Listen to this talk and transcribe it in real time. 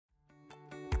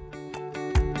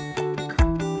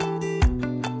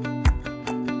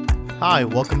Hi,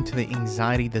 welcome to the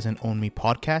Anxiety Doesn't Own Me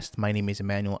podcast. My name is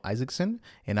Emmanuel Isaacson,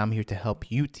 and I'm here to help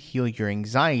you to heal your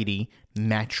anxiety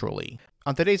naturally.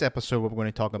 On today's episode, what we're going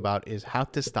to talk about is how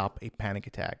to stop a panic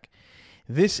attack.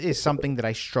 This is something that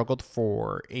I struggled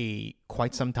for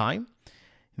quite some time,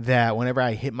 that whenever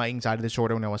I hit my anxiety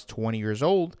disorder when I was 20 years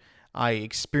old, I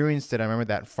experienced it. I remember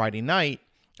that Friday night,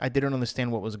 I didn't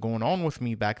understand what was going on with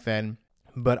me back then,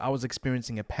 but I was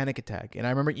experiencing a panic attack. And I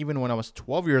remember even when I was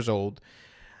 12 years old,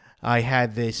 I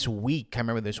had this week, I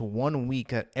remember this 1 week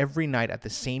that every night at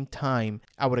the same time,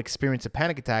 I would experience a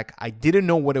panic attack. I didn't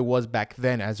know what it was back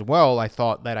then as well. I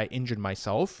thought that I injured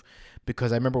myself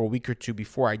because I remember a week or two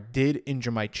before I did injure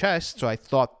my chest. So I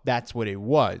thought that's what it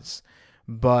was.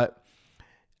 But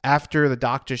after the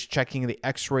doctors checking the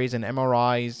x-rays and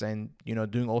MRIs and,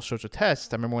 doing all sorts of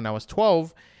tests, I remember when I was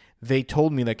 12, they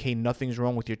told me like, hey, nothing's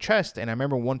wrong with your chest. And I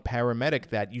remember one paramedic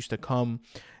that used to come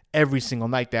every single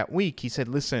night that week, he said,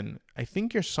 listen, I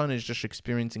think your son is just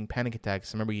experiencing panic attacks.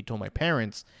 I remember he told my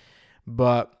parents,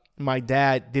 but my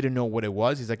dad didn't know what it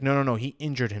was. He's like, no, he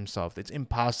injured himself. It's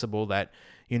impossible that,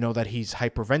 that he's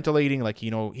hyperventilating. Like, he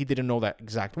didn't know that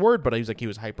exact word, but he was like, he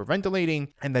was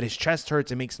hyperventilating and that his chest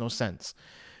hurts. It makes no sense.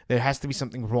 There has to be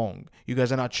something wrong. You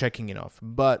guys are not checking enough.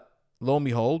 But lo and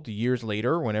behold, years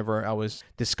later, whenever I was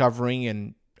discovering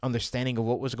and understanding of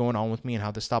what was going on with me and how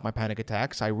to stop my panic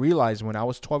attacks, I realized when I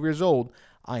was 12 years old,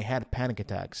 I had panic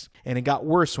attacks. And it got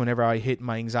worse whenever I hit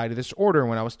my anxiety disorder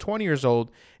when I was 20 years old,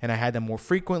 and I had them more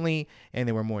frequently and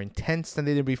they were more intense than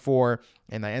they did before.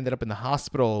 And I ended up in the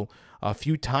hospital a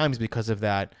few times because of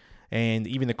that, and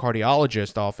even the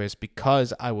cardiologist office,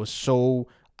 because I was so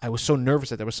nervous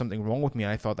that there was something wrong with me.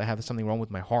 And I thought I had something wrong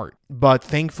with my heart. But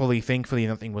thankfully,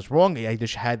 nothing was wrong. I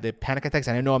just had the panic attacks.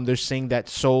 And I know I'm just saying that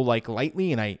so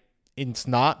lightly, and it's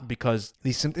not, because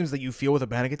the symptoms that you feel with a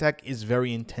panic attack is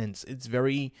very intense. It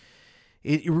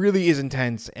really is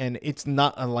intense, and it's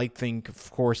not a light thing, of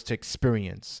course, to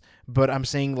experience. But I'm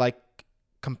saying like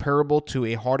comparable to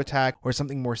a heart attack or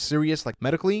something more serious, like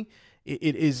medically,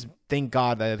 it is, thank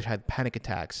God that I've had panic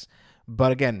attacks.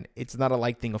 But again, it's not a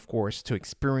light thing, of course, to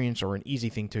experience, or an easy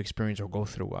thing to experience or go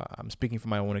through. I'm speaking from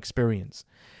my own experience.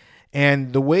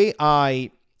 And the way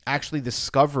I actually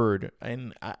discovered,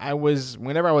 and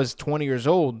whenever I was 20 years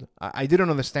old, I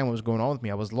didn't understand what was going on with me.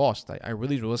 I was lost. I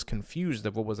really was confused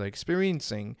of what was I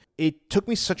experiencing. It took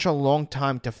me such a long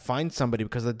time to find somebody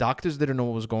because the doctors didn't know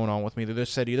what was going on with me. They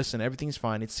just said, listen, everything's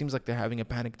fine. It seems like they're having a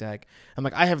panic attack. I'm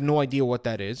like, I have no idea what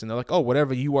that is. And they're like, oh,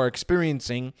 whatever you are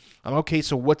experiencing. I'm okay,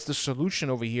 so what's the solution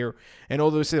over here? And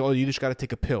all they say, oh, you just got to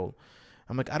take a pill.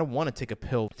 I'm like, I don't want to take a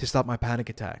pill to stop my panic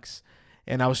attacks.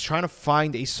 And I was trying to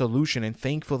find a solution, and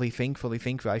thankfully,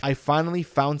 I finally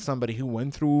found somebody who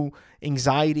went through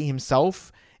anxiety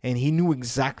himself, and he knew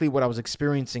exactly what I was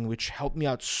experiencing, which helped me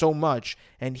out so much.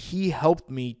 And he helped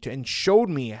me and showed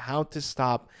me how to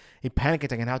stop a panic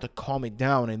attack and how to calm it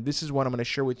down. And this is what I'm going to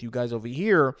share with you guys over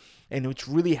here, and it's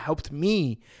really helped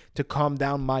me to calm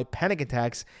down my panic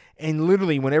attacks. And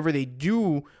literally, whenever they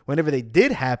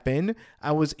did happen,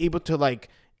 I was able to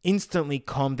instantly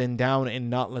calm them down and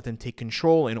not let them take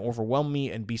control and overwhelm me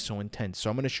and be so intense. So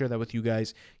I'm going to share that with you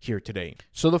guys here today.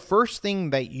 So the first thing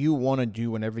that you want to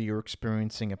do whenever you're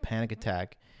experiencing a panic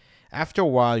attack, after a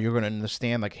while, you're going to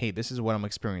understand hey, this is what I'm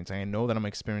experiencing. I know that I'm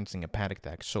experiencing a panic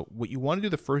attack. So what you want to do,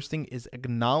 the first thing, is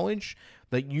acknowledge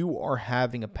that you are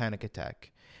having a panic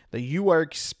attack, that you are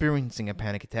experiencing a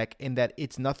panic attack, and that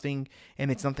it's nothing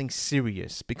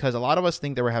serious. Because a lot of us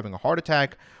think that we're having a heart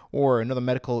attack or another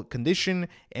medical condition,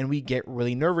 and we get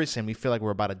really nervous and we feel like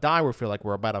we're about to die, or feel like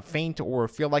we're about to faint, or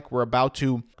feel like we're about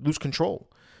to lose control.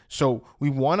 So we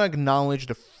want to acknowledge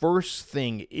the first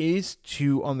thing is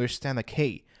to understand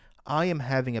hey, I am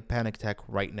having a panic attack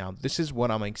right now. This is what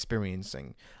I'm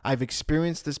experiencing. I've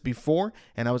experienced this before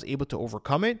and I was able to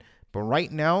overcome it, but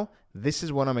right now, this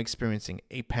is what I'm experiencing,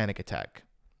 a panic attack.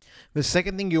 The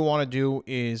second thing you want to do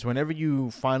is whenever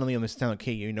you finally understand,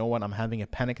 okay, you know what, I'm having a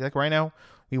panic attack right now,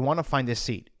 we want to find a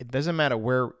seat. It doesn't matter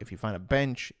where, if you find a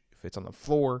bench, if it's on the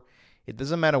floor, it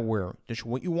doesn't matter where. Just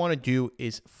what you want to do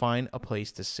is find a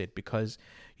place to sit, because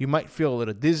you might feel a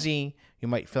little dizzy, you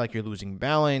might feel like you're losing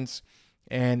balance,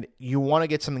 and you want to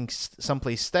get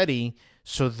someplace steady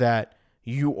so that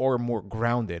you are more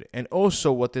grounded. And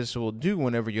also what this will do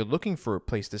whenever you're looking for a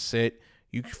place to sit,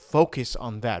 you focus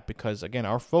on that, because again,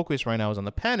 our focus right now is on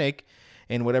the panic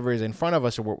and whatever is in front of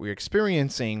us or what we're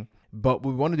experiencing. But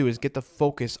what we want to do is get the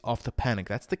focus off the panic.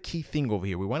 That's the key thing over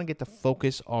here. We want to get the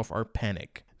focus off our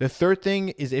panic. The third thing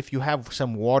is if you have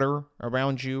some water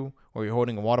around you or you're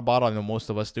holding a water bottle. I know most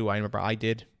of us do. I remember I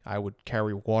did. I would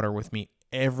carry water with me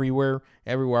everywhere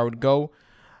I would go.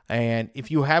 And if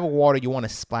you have water, you want to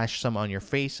splash some on your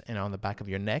face and on the back of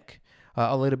your neck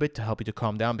a little bit to help you to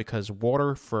calm down, because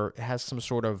water has some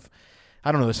sort of,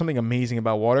 I don't know, there's something amazing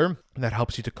about water that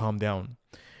helps you to calm down.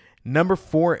 Number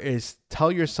 4 is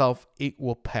tell yourself it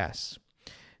will pass.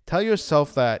 Tell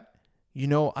yourself that,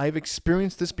 I've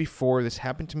experienced this before. This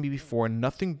happened to me before.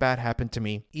 Nothing bad happened to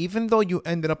me. Even though you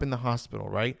ended up in the hospital,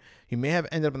 right? You may have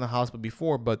ended up in the hospital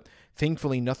before, but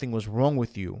thankfully nothing was wrong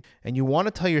with you. And you want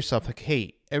to tell yourself, like,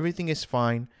 hey, everything is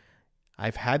fine.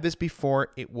 I've had this before.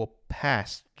 It will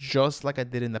pass. Just like I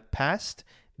did in the past,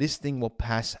 this thing will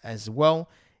pass as well,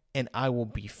 and I will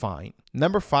be fine.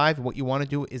 Number 5, what you want to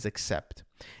do is accept.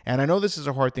 And I know this is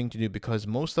a hard thing to do because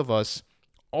most of us,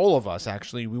 all of us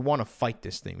actually, we want to fight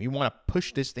this thing. We want to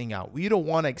push this thing out. We don't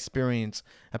want to experience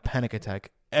a panic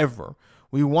attack ever.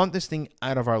 We want this thing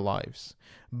out of our lives.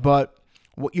 But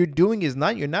what you're doing is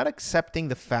you're not accepting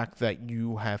the fact that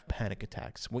you have panic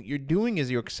attacks. What you're doing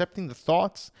is you're accepting the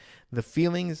thoughts, the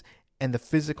feelings, and the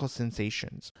physical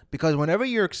sensations. Because whenever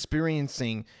you're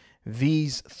experiencing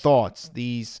these thoughts,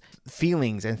 these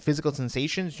feelings, and physical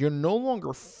sensations, you're no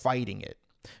longer fighting it.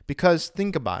 Because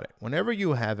think about it. Whenever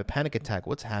you have a panic attack,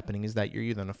 what's happening is that you're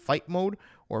either in a fight mode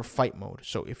or fight mode.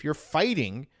 So if you're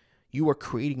fighting, you are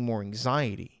creating more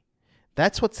anxiety.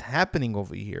 That's what's happening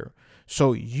over here.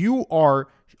 So you are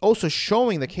also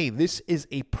showing that, hey, this is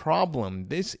a problem.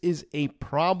 This is a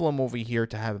problem over here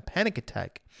to have a panic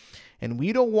attack. And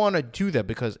we don't want to do that,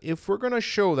 because if we're going to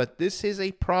show that this is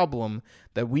a problem,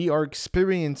 that we are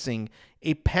experiencing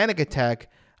a panic attack,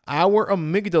 our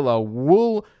amygdala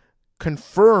will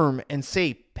confirm and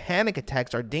say panic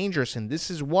attacks are dangerous, and this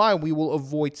is why we will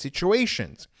avoid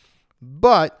situations.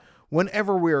 But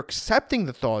whenever we're accepting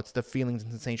the thoughts, the feelings,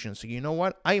 and sensations, so you know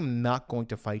what? I am not going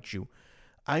to fight you.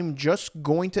 I'm just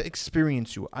going to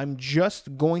experience you. I'm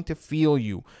just going to feel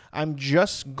you. I'm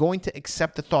just going to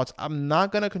accept the thoughts. I'm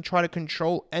not going to try to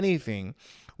control anything.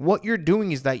 What you're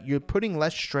doing is that you're putting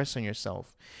less stress on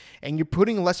yourself, and you're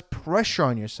putting less pressure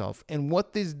on yourself. And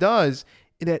what this does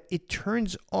is that it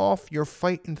turns off your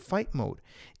fight and fight mode.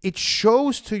 It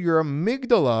shows to your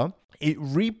amygdala, it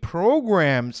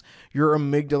reprograms your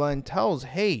amygdala and tells,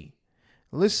 hey,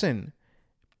 listen,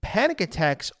 panic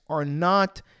attacks are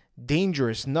not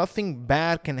dangerous. Nothing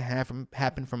bad can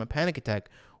happen from a panic attack.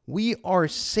 We are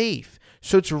safe.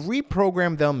 So to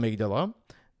reprogram the amygdala,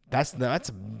 that's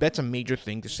a major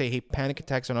thing to say, hey, panic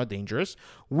attacks are not dangerous,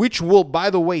 which will, by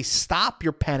the way, stop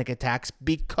your panic attacks,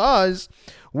 because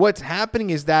what's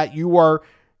happening is that you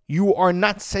are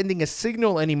not sending a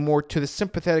signal anymore to the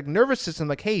sympathetic nervous system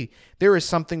like, hey, there is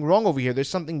something wrong over here. There's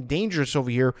something dangerous over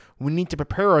here. We need to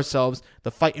prepare ourselves.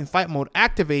 The fight and fight mode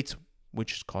activates,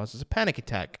 which causes a panic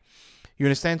attack. You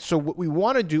understand? So what we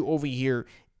want to do over here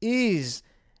is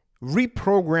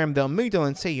reprogram the amygdala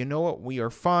and say, you know what? We are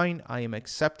fine. I am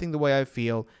accepting the way I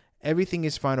feel. Everything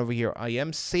is fine over here. I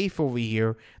am safe over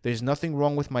here. There's nothing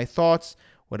wrong with my thoughts.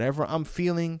 Whatever I'm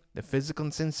feeling, the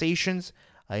physical sensations,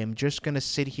 I am just going to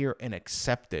sit here and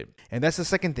accept it. And that's the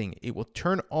second thing. It will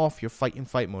turn off your fight and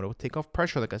fight mode. It will take off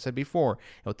pressure, like I said before.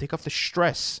 It will take off the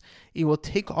stress. It will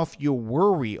take off your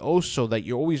worry also, that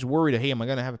you're always worried, hey, am I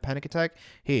going to have a panic attack?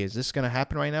 Hey, is this going to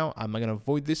happen right now? Am I going to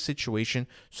avoid this situation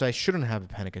so I shouldn't have a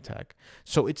panic attack?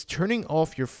 So it's turning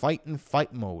off your fight and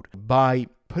fight mode by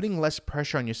putting less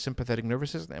pressure on your sympathetic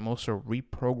nervous system, and also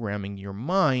reprogramming your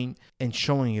mind and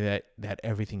showing you that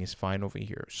everything is fine over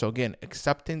here. So again,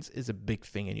 acceptance is a big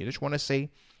thing, and you just want to say,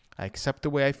 I accept the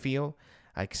way I feel,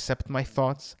 I accept my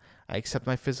thoughts, I accept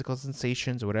my physical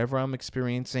sensations, whatever I'm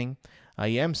experiencing. I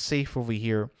am safe over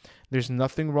here. There's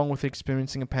nothing wrong with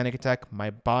experiencing a panic attack. My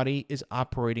body is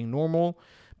operating normal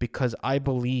because I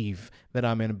believe that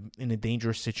I'm in a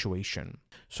dangerous situation.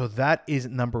 So that is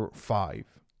number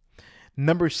 5.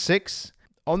 Number 6,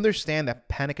 understand that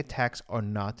panic attacks are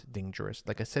not dangerous.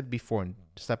 Like I said before,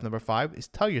 step number 5 is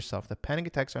tell yourself that panic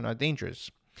attacks are not dangerous.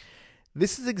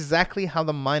 This is exactly how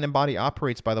the mind and body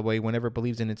operates, by the way, whenever it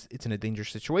believes it's in a dangerous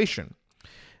situation.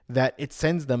 That it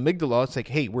sends the amygdala, it's like,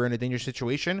 hey, we're in a dangerous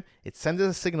situation. It sends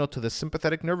a signal to the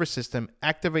sympathetic nervous system,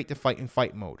 activate the fight and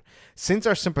fight mode. Since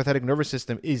our sympathetic nervous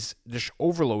system is just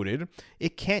overloaded,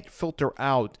 it can't filter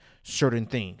out certain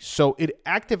things. So it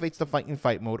activates the fight and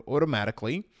fight mode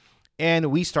automatically,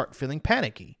 and we start feeling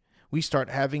panicky. We start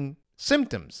having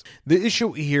symptoms. The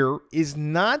issue here is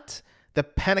not the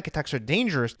panic attacks are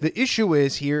dangerous. The issue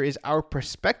is our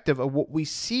perspective of what we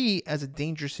see as a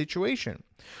dangerous situation.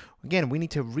 Again, we need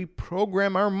to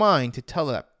reprogram our mind to tell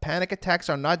that panic attacks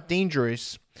are not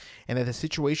dangerous and that the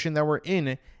situation that we're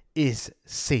in is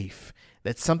safe.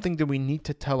 That's something that we need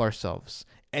to tell ourselves.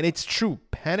 And it's true.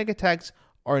 Panic attacks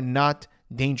are not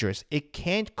dangerous. It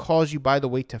can't cause you, by the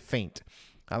way, to faint.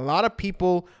 A lot of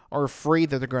people are afraid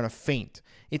that they're going to faint.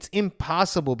 It's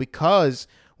impossible because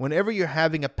whenever you're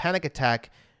having a panic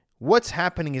attack, what's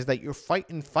happening is that your fight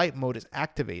and fight mode is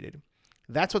activated.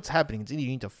 That's what's happening. It's either you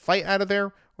need to fight out of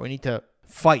there or you need to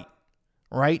fight,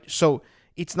 right? So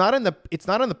it's not in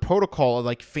the protocol of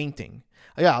like fainting.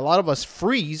 Yeah, a lot of us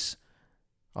freeze.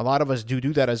 A lot of us do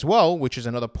that as well, which is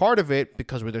another part of it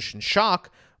because we're just in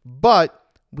shock. But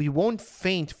we won't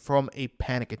faint from a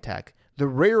panic attack. The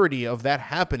rarity of that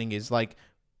happening is like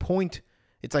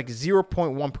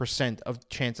 0.1% of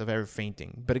chance of ever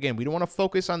fainting. But again, we don't want to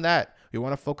focus on that. We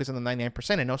want to focus on the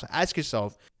 99% and also ask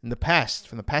yourself from the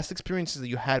past experiences that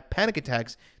you had panic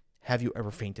attacks, have you ever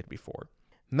fainted before?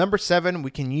 Number 7, we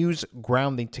can use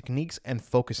grounding techniques and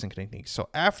focusing techniques. So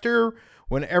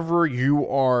whenever you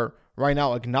are right now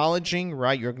you're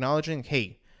acknowledging,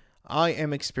 hey, I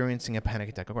am experiencing a panic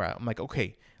attack. I'm like,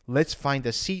 okay, let's find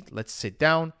a seat. Let's sit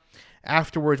down.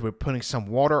 Afterwards, we're putting some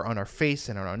water on our face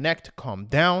and on our neck to calm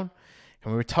down.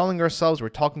 And we're talking to ourselves,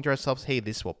 hey,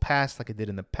 this will pass like it did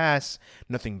in the past.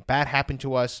 Nothing bad happened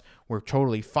to us. We're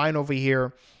totally fine over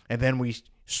here. And then we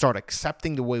start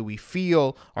accepting the way we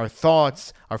feel, our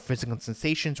thoughts, our physical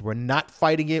sensations. We're not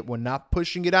fighting it. We're not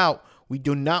pushing it out. We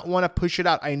do not want to push it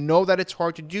out. I know that it's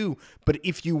hard to do, but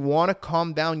if you want to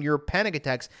calm down your panic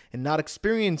attacks and not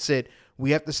experience it,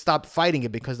 we have to stop fighting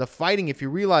it, because the fighting, if you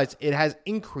realize, it has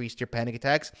increased your panic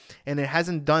attacks and it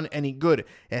hasn't done any good.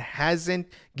 It hasn't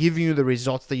given you the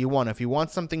results that you want. If you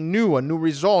want something new, a new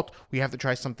result, we have to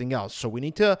try something else. So we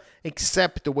need to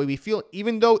accept the way we feel,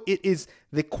 even though it is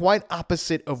the quite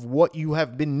opposite of what you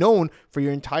have been known for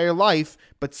your entire life.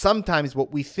 But sometimes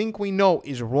what we think we know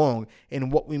is wrong,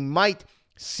 and what we might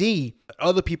see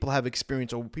other people have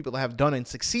experienced or people that have done and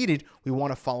succeeded, we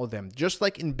want to follow them. Just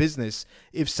like in business,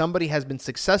 if somebody has been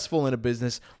successful in a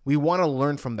business, we want to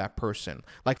learn from that person.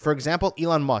 Like, for example,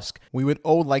 Elon Musk, we would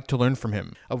all like to learn from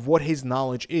him of what his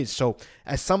knowledge is. So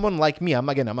as someone like me, I'm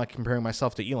not comparing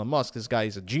myself to Elon Musk. This guy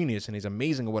is a genius and he's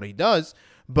amazing at what he does.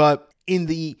 But in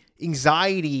the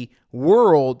anxiety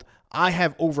world, I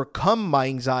have overcome my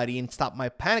anxiety and stopped my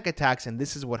panic attacks, and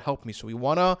this is what helped me. So we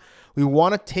wanna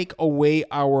take away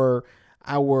our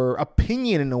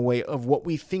opinion in a way of what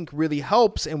we think really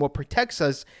helps and what protects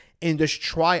us, and just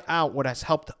try out what has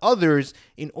helped others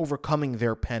in overcoming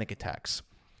their panic attacks.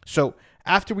 So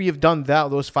after we have done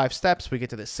those 5 steps, we get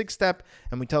to the 6th step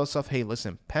and we tell ourselves, hey,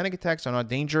 listen, panic attacks are not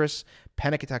dangerous.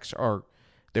 Panic attacks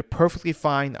they're perfectly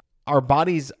fine. Our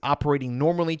body's operating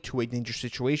normally to a dangerous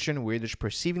situation. We're just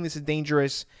perceiving this as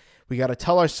dangerous. We got to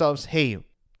tell ourselves, hey,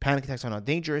 panic attacks are not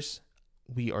dangerous.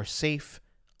 We are safe.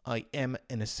 I am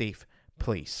in a safe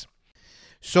place.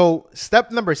 So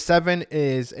step number 7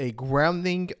 is a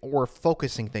grounding or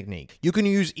focusing technique. You can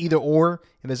use either or.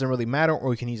 It doesn't really matter,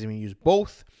 or you can even use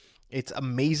both. It's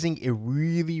amazing. It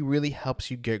really, really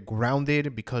helps you get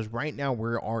grounded, because right now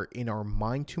we are in our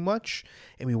mind too much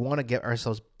and we want to get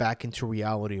ourselves back into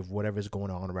reality of whatever's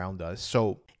going on around us.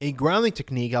 So a grounding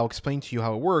technique, I'll explain to you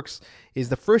how it works, is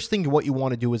the first thing what you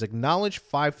want to do is acknowledge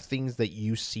 5 things that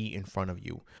you see in front of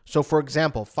you. So for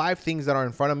example, 5 things that are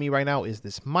in front of me right now is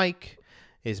this mic,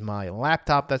 is my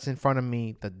laptop that's in front of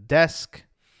me, the desk,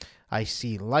 I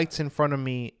see lights in front of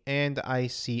me, and I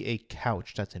see a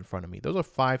couch that's in front of me. Those are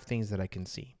 5 things that I can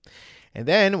see. And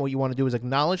then what you want to do is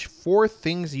acknowledge 4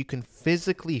 things you can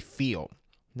physically feel,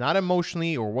 not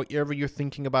emotionally or whatever you're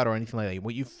thinking about or anything like that.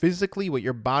 What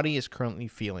your body is currently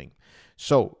feeling.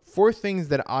 So 4 things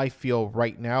that I feel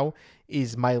right now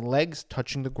is my legs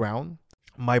touching the ground.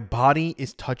 My body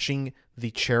is touching the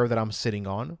chair that I'm sitting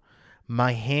on.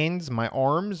 My hands, my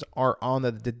arms are on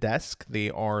the desk. They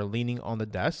are leaning on the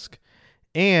desk.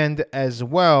 And as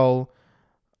well,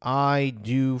 I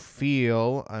do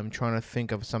feel, I'm trying to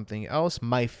think of something else,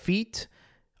 my feet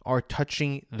are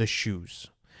touching the shoes.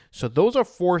 So those are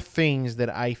 4 things that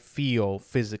I feel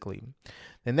physically.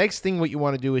 The next thing what you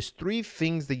want to do is 3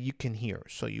 things that you can hear.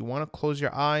 So you want to close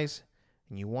your eyes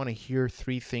and you want to hear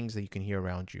 3 things that you can hear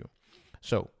around you.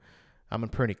 So I'm in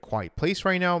a pretty quiet place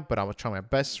right now, but I will try my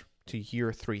best to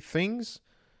hear 3 things.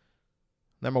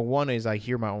 Number 1 is I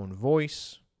hear my own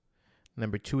voice.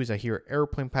 Number 2 is I hear an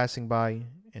airplane passing by.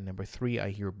 And number 3, I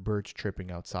hear birds chirping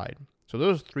outside. So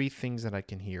those are 3 things that I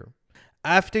can hear.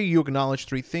 After you acknowledge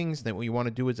 3 things, then what you want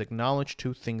to do is acknowledge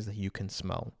 2 things that you can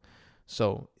smell.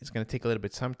 So it's going to take a little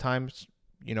bit. Sometimes,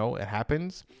 it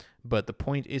happens. But the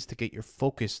point is to get your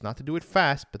focus, not to do it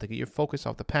fast, but to get your focus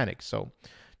off the panic. So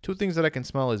 2 things that I can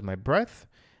smell is my breath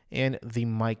and the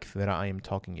mic that I am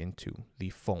talking into, the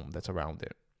foam that's around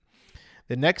it.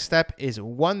 The next step is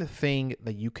 1 thing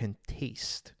that you can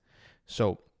taste.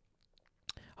 So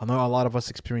I know a lot of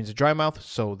us experience a dry mouth,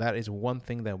 so that is one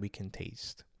thing that we can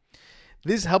taste.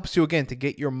 This helps you, again, to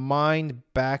get your mind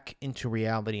back into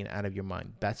reality and out of your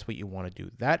mind. That's what you want to do.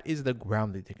 That is the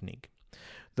grounding technique.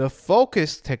 The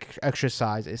focus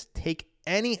exercise is take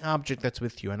any object that's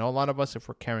with you. I know a lot of us, if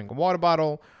we're carrying a water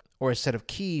bottle or a set of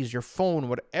keys, your phone,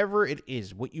 whatever it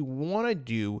is, what you want to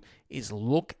do is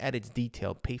look at its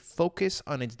detail. Pay focus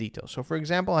on its detail. So, for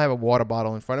example, I have a water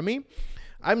bottle in front of me.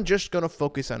 I'm just going to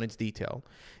focus on its detail.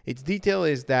 Its detail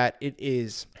is that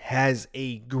has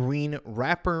a green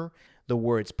wrapper. The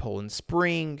words Poland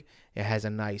Spring. It has a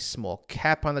nice small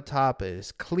cap on the top. It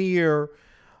is clear.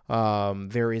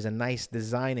 There is a nice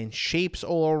design and shapes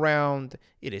all around.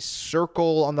 It is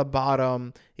circle on the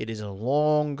bottom. It is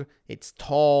long. It's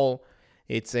tall.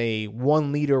 It's a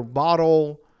 1 liter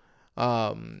bottle.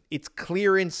 It's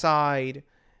clear inside.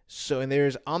 So, and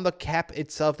there's on the cap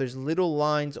itself, there's little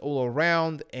lines all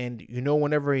around. And you know,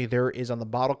 whenever there is on the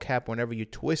bottle cap, whenever you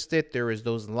twist it, there is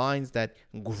those lines that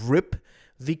grip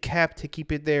the cap to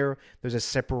keep it there. There's a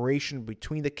separation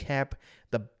between the cap,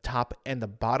 the top and the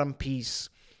bottom piece.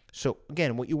 So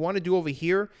again, what you want to do over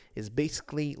here is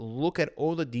basically look at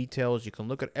all the details. You can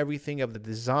look at everything of the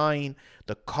design,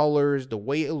 the colors, the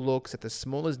way it looks at the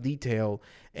smallest detail,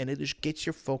 and it just gets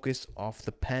your focus off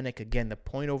the panic. Again, the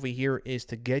point over here is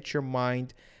to get your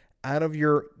mind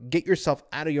get yourself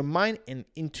out of your mind and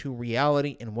into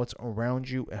reality and what's around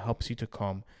you. It helps you to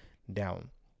calm down.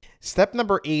 Step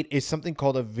number 8 is something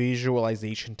called a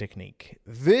visualization technique.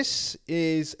 This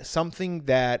is something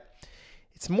that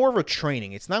it's more of a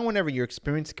training. It's not whenever you're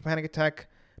experiencing a panic attack,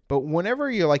 but whenever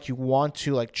you want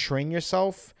to train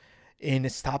yourself in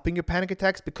stopping your panic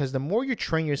attacks, because the more you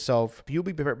train yourself, you'll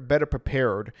be better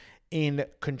prepared in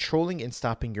controlling and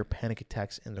stopping your panic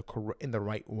attacks in the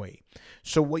right way.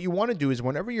 So what you want to do is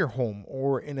whenever you're home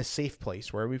or in a safe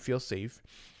place, wherever you feel safe,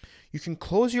 you can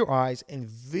close your eyes and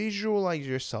visualize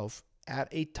yourself at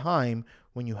a time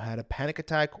when you had a panic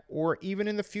attack, or even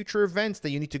in the future events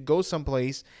that you need to go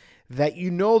someplace that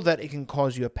you know that it can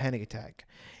cause you a panic attack.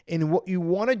 And what you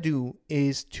want to do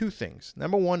is 2 things.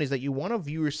 Number 1 is that you want to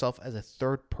view yourself as a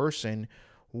third person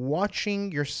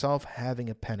watching yourself having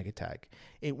a panic attack.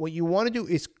 And what you want to do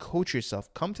is coach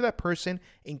yourself. Come to that person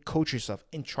and coach yourself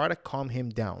and try to calm him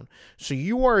down. So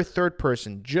you are a third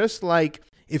person, just like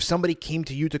if somebody came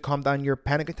to you to calm down your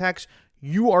panic attacks,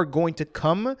 you are going to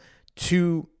come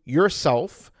to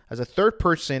yourself as a third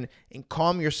person and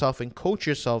calm yourself and coach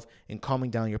yourself in calming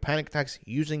down your panic attacks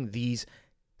using these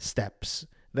steps.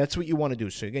 That's what you want to do.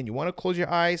 So again, you want to close your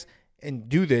eyes and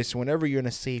do this whenever you're in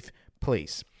a safe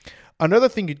place. Another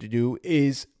thing you to do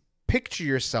is picture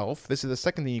yourself. This is the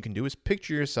second thing you can do, is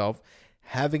picture yourself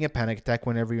having a panic attack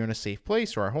whenever you're in a safe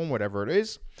place or at home, whatever it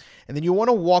is. And then you want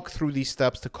to walk through these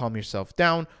steps to calm yourself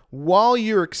down while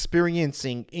you're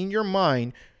experiencing in your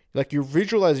mind, like you're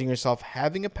visualizing yourself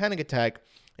having a panic attack,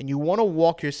 and you want to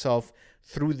walk yourself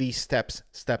through these steps,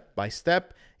 step by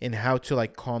step, in how to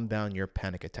calm down your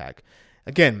panic attack.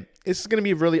 Again, this is going to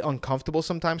be really uncomfortable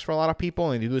sometimes for a lot of people,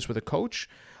 and you do this with a coach.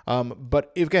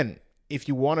 But if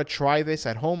you want to try this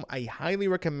at home, I highly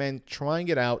recommend trying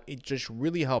it out. It just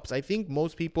really helps. I think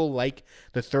most people like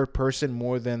the third person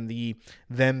more than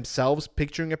themselves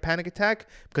picturing a panic attack,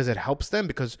 because it helps them,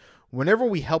 because whenever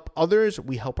we help others,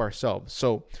 we help ourselves.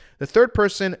 So the third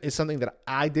person is something that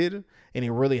I did, and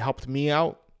it really helped me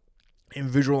out in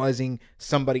visualizing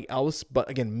somebody else. But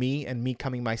again, me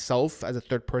coming myself as a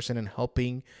third person and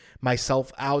helping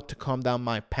myself out to calm down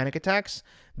my panic attacks,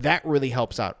 that really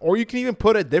helps out. Or you can even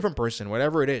put a different person,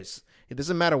 whatever it is. It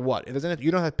doesn't matter what.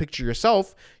 You don't have to picture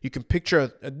yourself. You can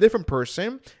picture a different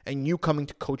person and you coming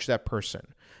to coach that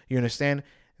person. You understand?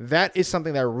 That is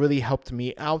something that really helped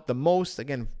me out the most.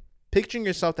 Again, picturing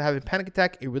yourself to have a panic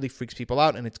attack, it really freaks people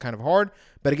out and it's kind of hard.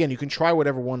 But again, you can try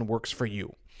whatever one works for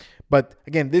you. But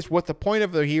again, what the point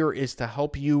of it here is to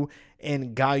help you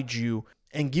and guide you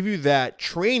and give you that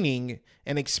training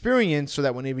and experience so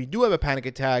that whenever you do have a panic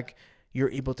attack, you're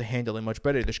able to handle it much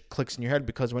better. It just clicks in your head,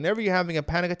 because whenever you're having a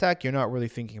panic attack, you're not really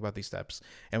thinking about these steps.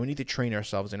 And we need to train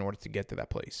ourselves in order to get to that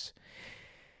place.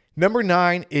 Number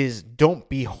 9 is don't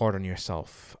be hard on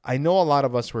yourself. I know a lot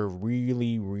of us were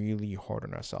really, really hard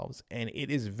on ourselves, and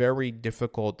it is very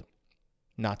difficult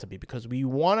not to be, because we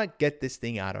want to get this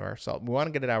thing out of ourselves. We want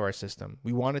to get it out of our system.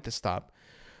 We want it to stop.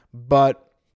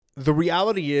 But the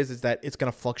reality is that it's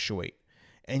going to fluctuate.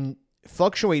 And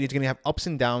fluctuate is going to have ups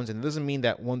and downs, and it doesn't mean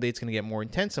that one day it's going to get more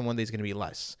intense and one day it's going to be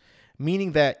less.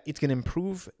 Meaning that it's going to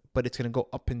improve, but it's going to go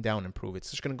up and down improve.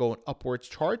 It's just going to go an upwards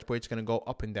charge, but it's going to go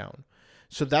up and down.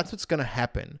 So that's what's going to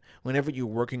happen whenever you're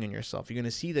working on yourself. You're going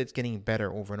to see that it's getting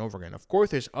better over and over again. Of course,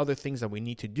 there's other things that we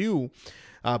need to do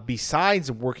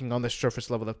besides working on the surface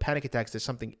level of panic attacks. There's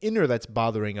something inner that's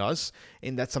bothering us,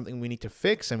 and that's something we need to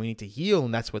fix and we need to heal,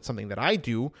 and that's something that I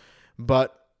do.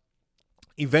 But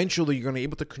eventually, you're going to be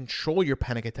able to control your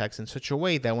panic attacks in such a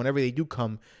way that whenever they do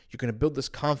come, you're going to build this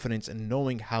confidence in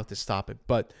knowing how to stop it.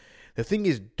 But the thing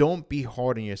is, don't be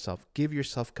hard on yourself. Give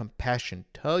yourself compassion.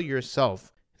 Tell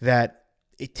yourself that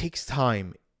it takes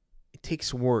time, it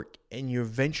takes work, and you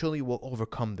eventually will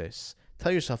overcome this.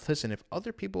 Tell yourself, listen, if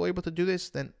other people are able to do this,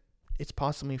 then it's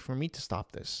possible for me to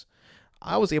stop this.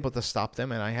 I was able to stop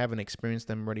them, and I haven't experienced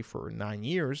them already for 9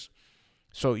 years.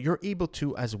 So you're able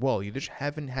to as well. You just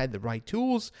haven't had the right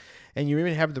tools, and you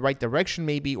even have the right direction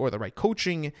maybe, or the right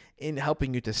coaching in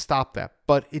helping you to stop that.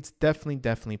 But it's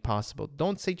definitely possible.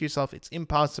 Don't say to yourself, it's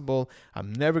impossible.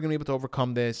 I'm never going to be able to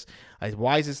overcome this.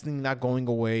 Why is this thing not going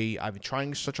away? I've been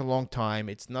trying such a long time.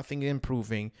 It's nothing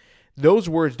improving. Those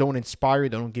words don't inspire you.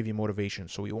 They don't give you motivation.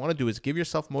 So what you want to do is give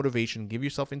yourself motivation, give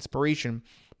yourself inspiration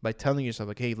by telling yourself,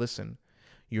 like, hey, listen,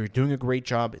 you're doing a great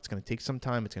job. It's going to take some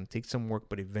time. It's going to take some work,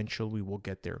 but eventually we will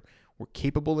get there. We're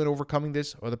capable in overcoming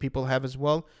this. Other people have as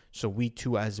well. So we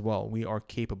too as well. We are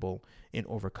capable in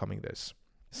overcoming this.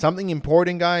 Something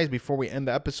important, guys, before we end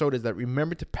the episode is that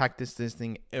remember to practice this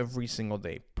thing every single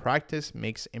day. Practice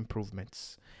makes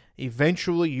improvements.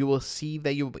 Eventually, you will see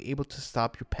that you'll be able to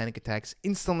stop your panic attacks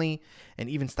instantly and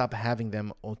even stop having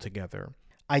them altogether.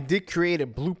 I did create a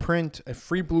blueprint, a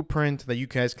free blueprint that you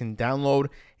guys can download.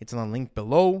 It's on the link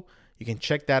below. You can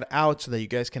check that out so that you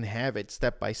guys can have it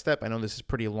step by step. I know this is a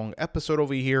pretty long episode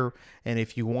over here. And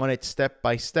if you want it step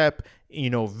by step,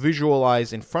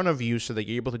 visualize in front of you so that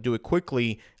you're able to do it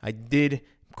quickly, I did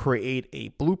create a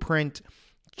blueprint.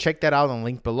 Check that out on the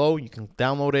link below. You can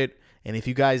download it. And if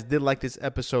you guys did like this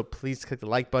episode, please click the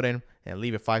like button and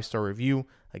leave a 5-star review.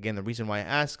 Again, the reason why I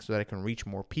ask so that I can reach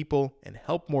more people and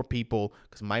help more people,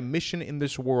 because my mission in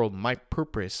this world, my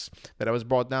purpose that I was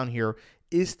brought down here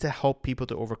is to help people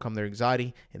to overcome their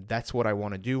anxiety. And that's what I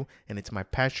want to do. And it's my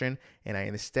passion. And I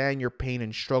understand your pain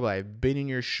and struggle. I've been in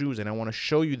your shoes and I want to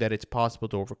show you that it's possible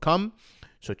to overcome.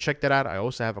 So check that out. I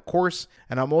also have a course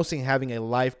and I'm also having a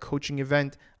live coaching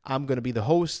event. I'm going to be the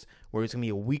host, where it's going to be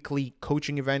a weekly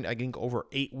coaching event. I think over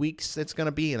 8 weeks it's going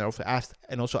to be. And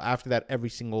also after that, every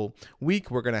single week,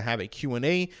 we're going to have a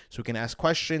Q&A so we can ask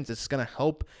questions. It's going to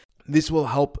help. This will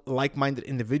help like-minded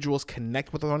individuals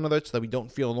connect with one another so that we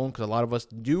don't feel alone, because a lot of us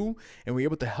do. And we're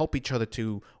able to help each other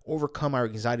to overcome our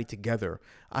anxiety together.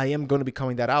 I am going to be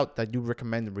coming that out. I do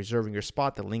recommend reserving your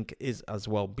spot. The link is as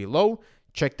well below.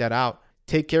 Check that out.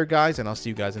 Take care, guys, and I'll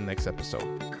see you guys in the next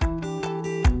episode.